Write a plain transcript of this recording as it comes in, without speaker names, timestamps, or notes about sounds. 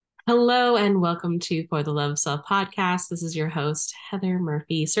Hello and welcome to For the Love of Self podcast. This is your host, Heather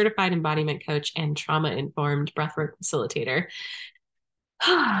Murphy, certified embodiment coach and trauma informed breathwork facilitator.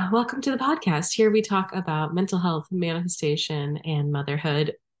 Welcome to the podcast. Here we talk about mental health, manifestation, and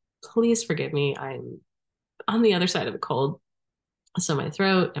motherhood. Please forgive me. I'm on the other side of a cold. So my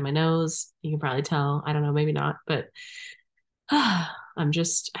throat and my nose, you can probably tell. I don't know, maybe not, but I'm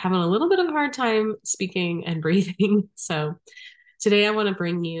just having a little bit of a hard time speaking and breathing. So today, I want to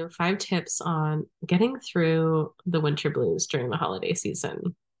bring you 5 tips on getting through the winter blues during the holiday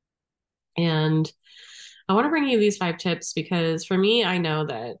season. And I want to bring you these 5 tips because for me, I know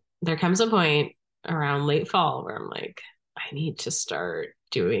that there comes a point around late fall where I'm like, I need to start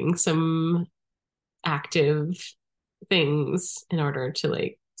doing some active things in order to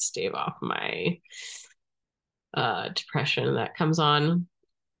like stave off my depression that comes on.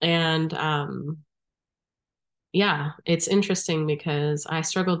 And yeah, it's interesting because I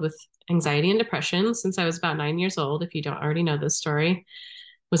struggled with anxiety and depression since I was about 9 years old. If you don't already know this story,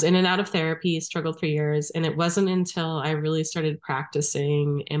 was in and out of therapy, struggled for years. And it wasn't until I really started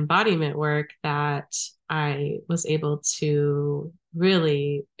practicing embodiment work that I was able to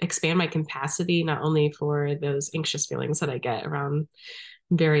really expand my capacity, not only for those anxious feelings that I get around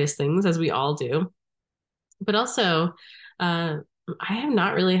various things, as we all do, but also uh, I have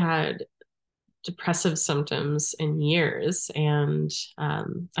not really had depressive symptoms in years. And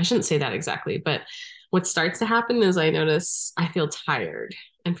I shouldn't say that exactly, but what starts to happen is I notice I feel tired.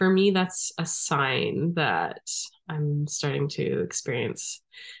 And for me, that's a sign that I'm starting to experience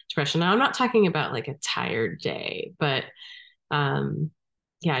depression. Now, I'm not talking about like a tired day, but um,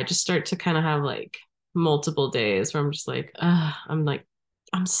 yeah, I just start to kind of have like multiple days where I'm just like, I'm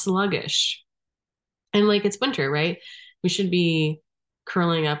sluggish. And like it's winter, right? We should be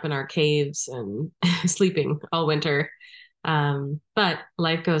curling up in our caves and sleeping all winter. But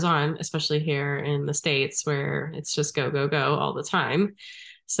life goes on, especially here in the States where it's just go, go, go all the time.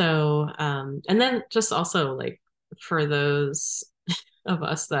 So, and then just also like for those of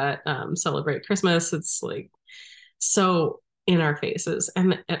us that celebrate Christmas, it's like so in our faces.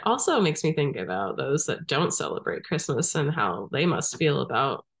 And it also makes me think about those that don't celebrate Christmas and how they must feel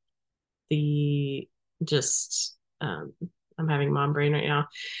about the just I'm having mom brain right now,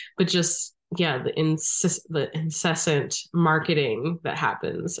 but just yeah, the incessant marketing that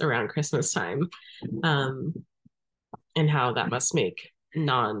happens around Christmas time, um, and how that must make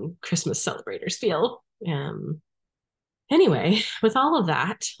non-Christmas celebrators feel. Anyway, with all of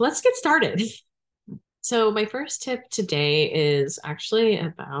that, let's get started. So my first tip today is actually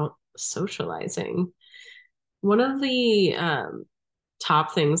about socializing. One of the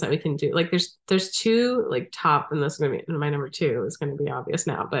top things that we can do. Like there's two like top, and this is gonna be my number two is gonna be obvious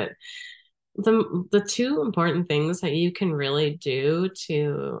now, but the two important things that you can really do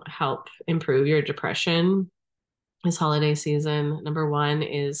to help improve your depression this holiday season. Number one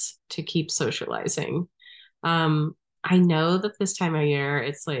is to keep socializing. I know that this time of year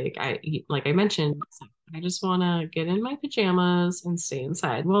it's like I mentioned, I just want to get in my pajamas and stay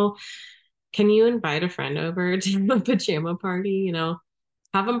inside. Well, can you invite a friend over to a pajama party?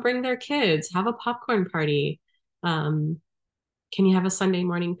 Have them bring their kids, have a popcorn party. Um, can you have a Sunday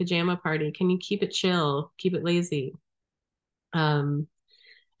morning pajama party? Can you keep it chill, keep it lazy? Um,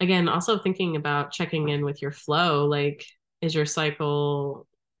 Again, also thinking about checking in with your flow. Like, is your cycle,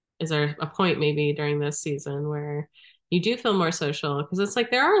 is there a point maybe during this season where you do feel more social? Because it's like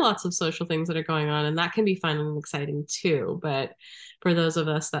there are lots of social things that are going on, and that can be fun and exciting too. But for those of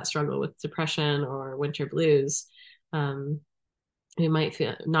us that struggle with depression or winter blues, um, we might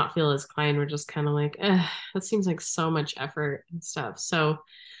feel not feel as kind. We're just kind of like, that seems like so much effort and stuff. So,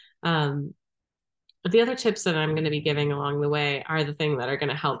 um, the other tips that I'm going to be giving along the way are the thing that are going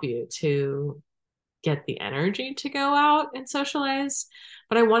to help you to get the energy to go out and socialize.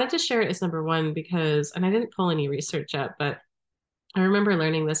 But I wanted to share it as number one because, and I didn't pull any research up, but I remember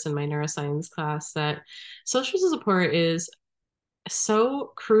learning this in my neuroscience class that social support is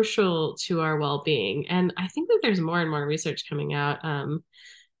so crucial to our well-being. And I think that there's more and more research coming out.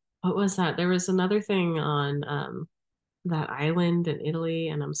 What was that? There was another thing on that island in Italy,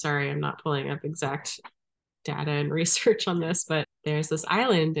 and I'm sorry, I'm not pulling up exact data and research on this, but there's this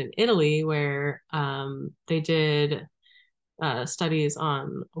island in Italy where they did studies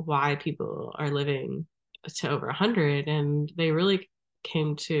on why people are living to over 100, and they really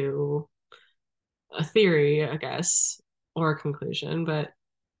came to a theory, I guess, or a conclusion, but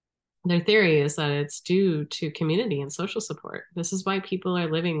their theory is that it's due to community and social support. This is why people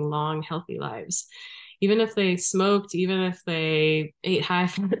are living long, healthy lives. Even if they smoked, even if they ate high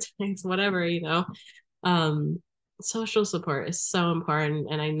fat things, whatever, um, social support is so important.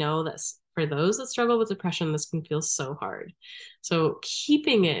 And I know that for those that struggle with depression, this can feel so hard. So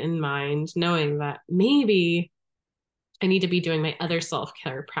keeping it in mind, knowing that maybe I need to be doing my other self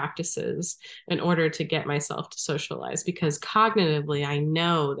care practices in order to get myself to socialize because cognitively, I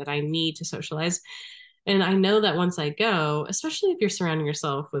know that I need to socialize. And I know that once I go, especially if you're surrounding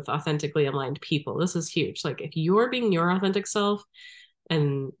yourself with authentically aligned people, this is huge. Like if you're being your authentic self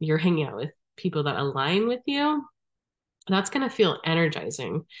and you're hanging out with people that align with you, that's going to feel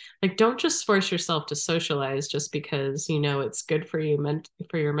energizing. Like don't just force yourself to socialize just because you know it's good for you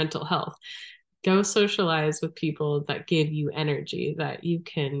for your mental health. Go socialize with people that give you energy that you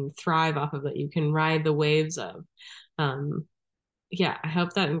can thrive off of, that you can ride the waves of. um, yeah, I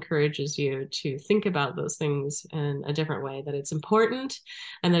hope that encourages you to think about those things in a different way, that it's important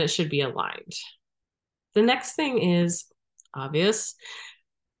and that it should be aligned. The next thing is obvious: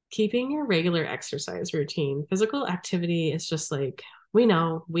 keeping your regular exercise routine. Physical activity is just like, we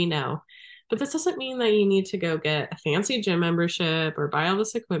know. But this doesn't mean that you need to go get a fancy gym membership or buy all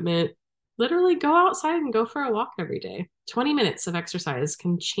this equipment. Literally go outside and go for a walk every day. 20 minutes of exercise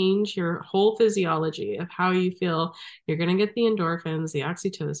can change your whole physiology of how you feel. You're going to get the endorphins, the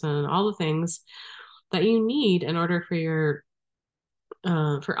oxytocin, all the things that you need in order for your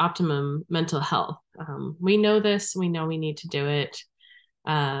for optimum mental health. We know this. We know we need to do it.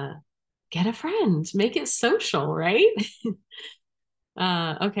 Uh, get a friend, make it social, right?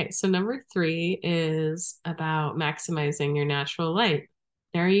 Okay, so number three is about maximizing your natural light.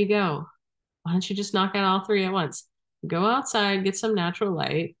 There you go. Why don't you just knock out all three at once? Go outside, get some natural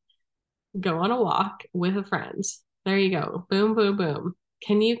light, go on a walk with a friend. There you go. Boom, boom, boom.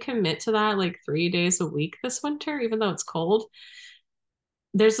 Can you commit to that like 3 days a week this winter, even though it's cold?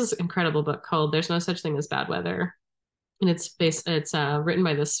 There's this incredible book called There's No Such Thing as Bad Weather. And it's written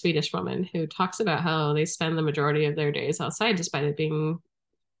by this Swedish woman who talks about how they spend the majority of their days outside despite it being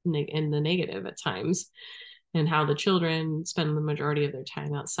in the negative at times, and how the children spend the majority of their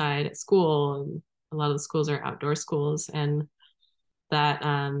time outside at school, and a lot of the schools are outdoor schools, and that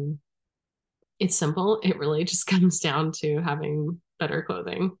it's simple. It really just comes down to having better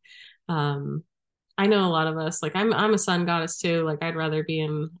clothing. um I know a lot of us, like I'm a sun goddess too. Like I'd rather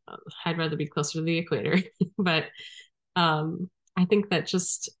be closer to the equator. But I think that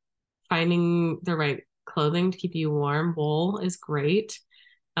just finding the right clothing to keep you warm, wool is great.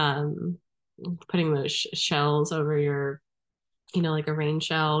 Um, putting those shells over your, like a rain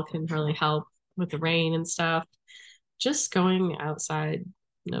shell can really help with the rain and stuff. Just going outside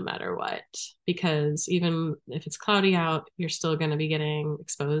no matter what, because even if it's cloudy out, you're still going to be getting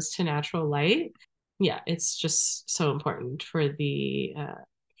exposed to natural light. Yeah, it's just so important for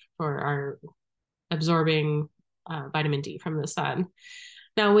our absorbing vitamin D from the sun.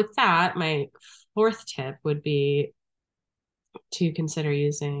 Now, with that, my fourth tip would be to consider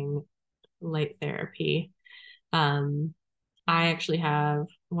using light therapy. Um, I actually have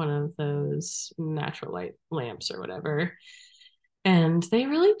one of those natural light lamps or whatever, and they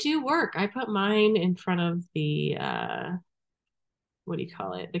really do work. I put mine in front of the what do you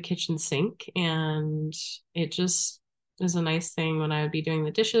call it? The kitchen sink, and it just is a nice thing when I would be doing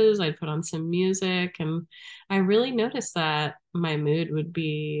the dishes. I'd put on some music, and I really noticed that my mood would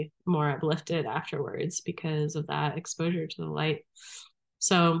be more uplifted afterwards because of that exposure to the light.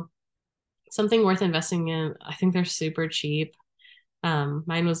 So, something worth investing in. I think they're super cheap.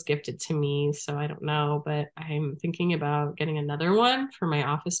 Mine was gifted to me, so I don't know, but I'm thinking about getting another one for my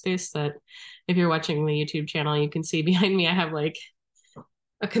office space. That if you're watching the YouTube channel, you can see behind me, I have like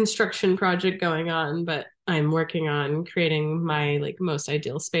a construction project going on, but I'm working on creating my like most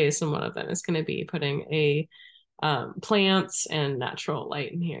ideal space, and one of them is going to be putting a plants and natural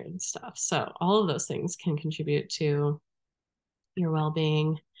light in here and stuff. So all of those things can contribute to your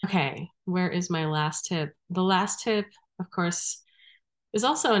well-being. Okay, where is my last tip? The last tip, of course, is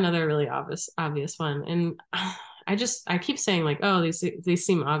also another really obvious one, and I keep saying like, oh, these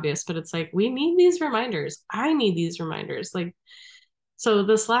seem obvious, but it's like we need these reminders. I need these reminders. Like, so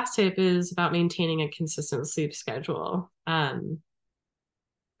this last tip is about maintaining a consistent sleep schedule.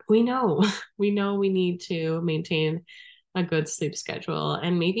 We know we need to maintain a good sleep schedule,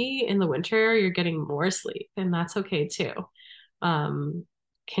 and maybe in the winter you're getting more sleep, and that's okay too. Um,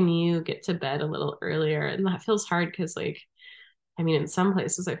 can you get to bed a little earlier? And that feels hard because, like, I mean, in some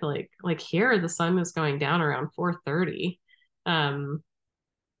places I feel like here the sun is going down around 4:30, um,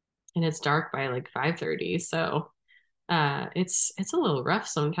 and it's dark by like 5:30. So it's a little rough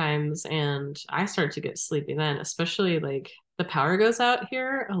sometimes, and I start to get sleepy then, especially like the power goes out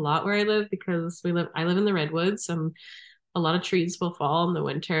here a lot where I live, because I live in the redwoods, and a lot of trees will fall in the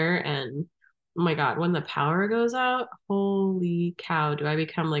winter, and oh my God, when the power goes out, holy cow, do I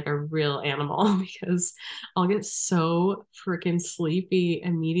become like a real animal because I'll get so freaking sleepy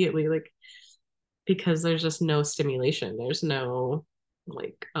immediately, like because there's just no stimulation. There's no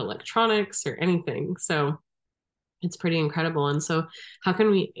like electronics or anything. So it's pretty incredible. And so, how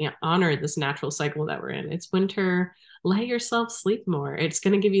can we honor this natural cycle that we're in? It's winter. Let yourself sleep more. It's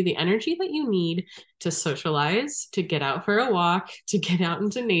going to give you the energy that you need to socialize, to get out for a walk, to get out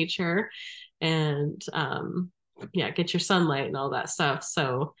into nature, and yeah, get your sunlight and all that stuff.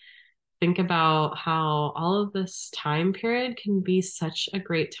 So, think about how all of this time period can be such a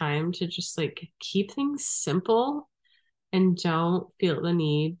great time to just like keep things simple and don't feel the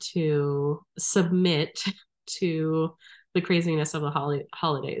need to submit to the craziness of the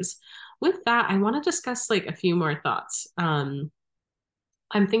holidays. With that, I want to discuss like a few more thoughts. I'm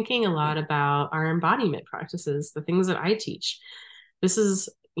thinking a lot about our embodiment practices, the things that I teach. This is,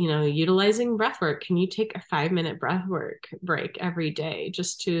 utilizing breath work. Can you take a 5 minute breath work break every day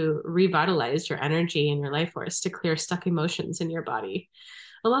just to revitalize your energy and your life force to clear stuck emotions in your body?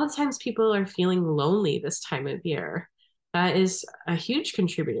 A lot of times people are feeling lonely this time of year. That is a huge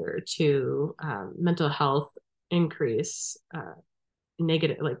contributor to mental health increase,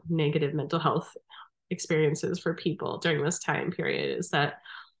 negative mental health experiences for people during this time period is that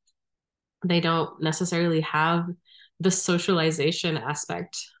they don't necessarily have the socialization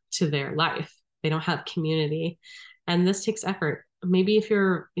aspect to their life. They don't have community. And this takes effort. Maybe if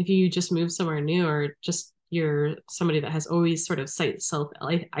you just move somewhere new or just you're somebody that has always sort of self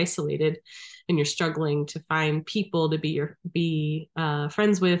isolated and you're struggling to find people to be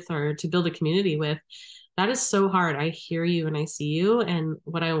friends with or to build a community with, that is so hard. I hear you and I see you. And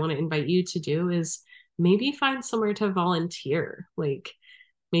what I want to invite you to do is maybe find somewhere to volunteer. Like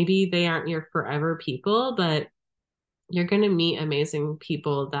maybe they aren't your forever people, but you're going to meet amazing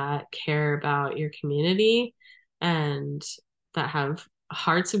people that care about your community and that have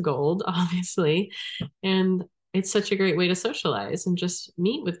hearts of gold, obviously. And it's such a great way to socialize and just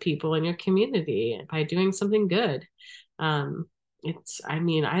meet with people in your community by doing something good. Um, I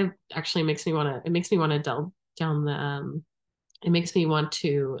mean, I actually it makes me want to delve down it makes me want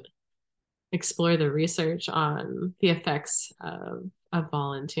to explore the research on the effects of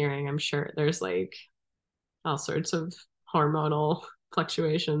volunteering. I'm sure there's like all sorts of hormonal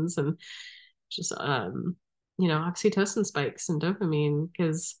fluctuations and just oxytocin spikes and dopamine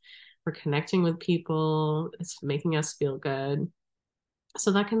because we're connecting with people. It's making us feel good.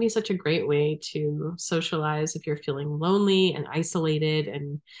 So that can be such a great way to socialize if you're feeling lonely and isolated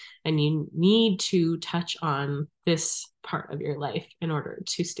and you need to touch on this part of your life in order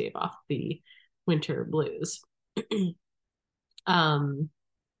to stave off the winter blues. um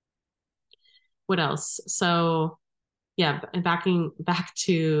what else? So yeah, backing back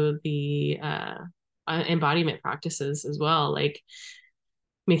to the embodiment practices as well, like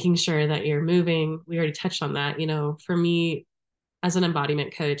making sure that you're moving. We already touched on that. For me, as an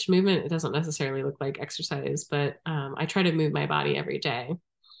embodiment coach, movement, it doesn't necessarily look like exercise, but I try to move my body every day.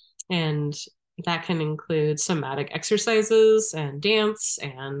 And that can include somatic exercises and dance,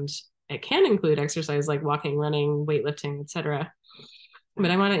 and it can include exercise like walking, running, weightlifting, etc. But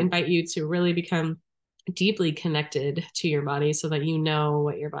I want to invite you to really become deeply connected to your body so that you know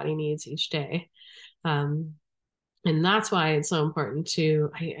what your body needs each day. Um, and that's why it's so important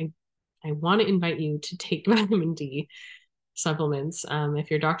I want to invite you to take vitamin D supplements.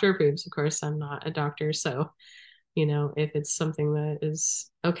 If your doctor approves, of course, I'm not a doctor. So, if it's something that is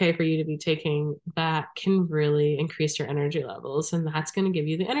okay for you to be taking, that can really increase your energy levels. And that's going to give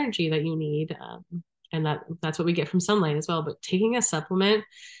you the energy that you need. And that's what we get from sunlight as well. But taking a supplement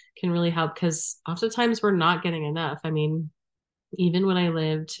can really help because oftentimes we're not getting enough. I mean, even when I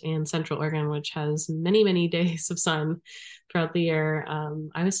lived in Central Oregon, which has many, many days of sun throughout the year,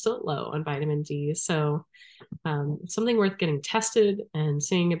 I was still low on vitamin D. So something worth getting tested and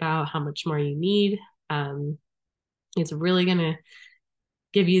seeing about how much more you need. It's really going to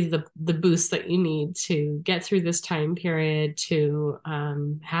give you the boost that you need to get through this time period, to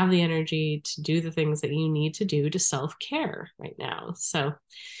have the energy to do the things that you need to do to self-care right now. So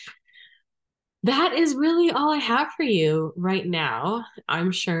that is really all I have for you right now.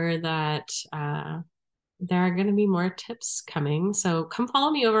 I'm sure that there are going to be more tips coming. So come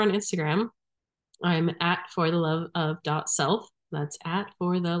follow me over on Instagram. I'm at for the love of dot self. That's at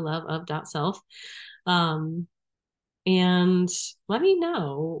for the love of dot self. And let me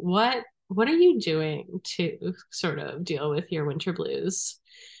know what are you doing to sort of deal with your winter blues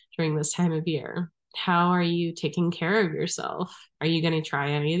during this time of year? How are you taking care of yourself? Are you going to try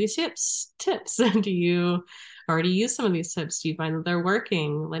any of these tips? Do you already use some of these tips? Do you find that they're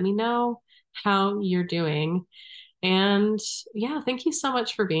working? Let me know. how you're doing. And yeah, thank you so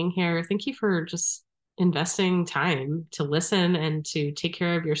much for being here. Thank you for just investing time to listen and to take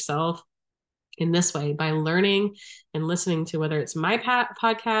care of yourself in this way by learning and listening to whether it's my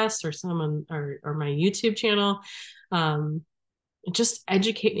podcast or someone or my YouTube channel. Um, just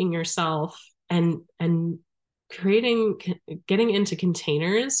educating yourself and creating getting into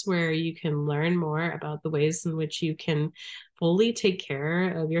containers where you can learn more about the ways in which you can fully take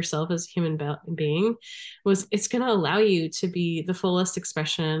care of yourself as a human being was it's going to allow you to be the fullest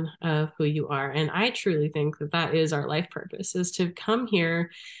expression of who you are. And I truly think that that is our life purpose, is to come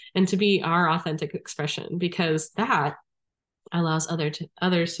here and to be our authentic expression, because that allows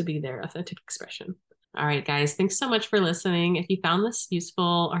others to be their authentic expression. All right, guys, thanks so much for listening. If you found this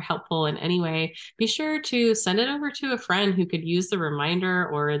useful or helpful in any way, be sure to send it over to a friend who could use the reminder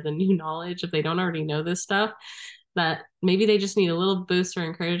or the new knowledge if they don't already know this stuff, that maybe they just need a little boost or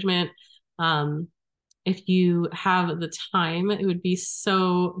encouragement. Um, if you have the time, it would be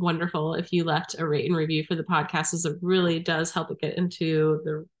so wonderful if you left a rate and review for the podcast, as it really does help it get into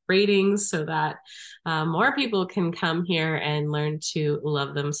the ratings so that more people can come here and learn to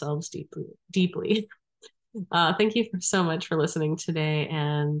love themselves deeply, deeply. Thank you so much for listening today,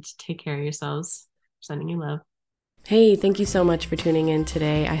 and take care of yourselves. Sending you love. Hey, thank you so much for tuning in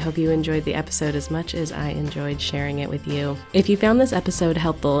today. I hope you enjoyed the episode as much as I enjoyed sharing it with you. If you found this episode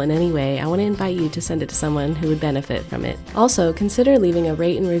helpful in any way, I want to invite you to send it to someone who would benefit from it. Also, consider leaving a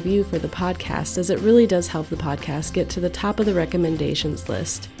rate and review for the podcast, as it really does help the podcast get to the top of the recommendations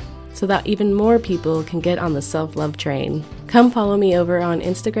list, so that even more people can get on the self-love train. Come follow me over on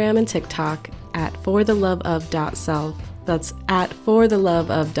Instagram and TikTok at fortheloveof.self. That's at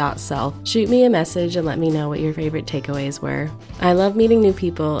fortheloveof.self. Shoot me a message and let me know what your favorite takeaways were. I love meeting new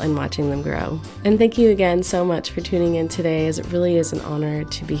people and watching them grow. And thank you again so much for tuning in today, as it really is an honor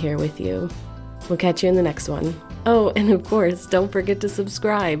to be here with you. We'll catch you in the next one. Oh, and of course, don't forget to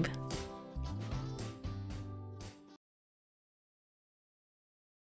subscribe.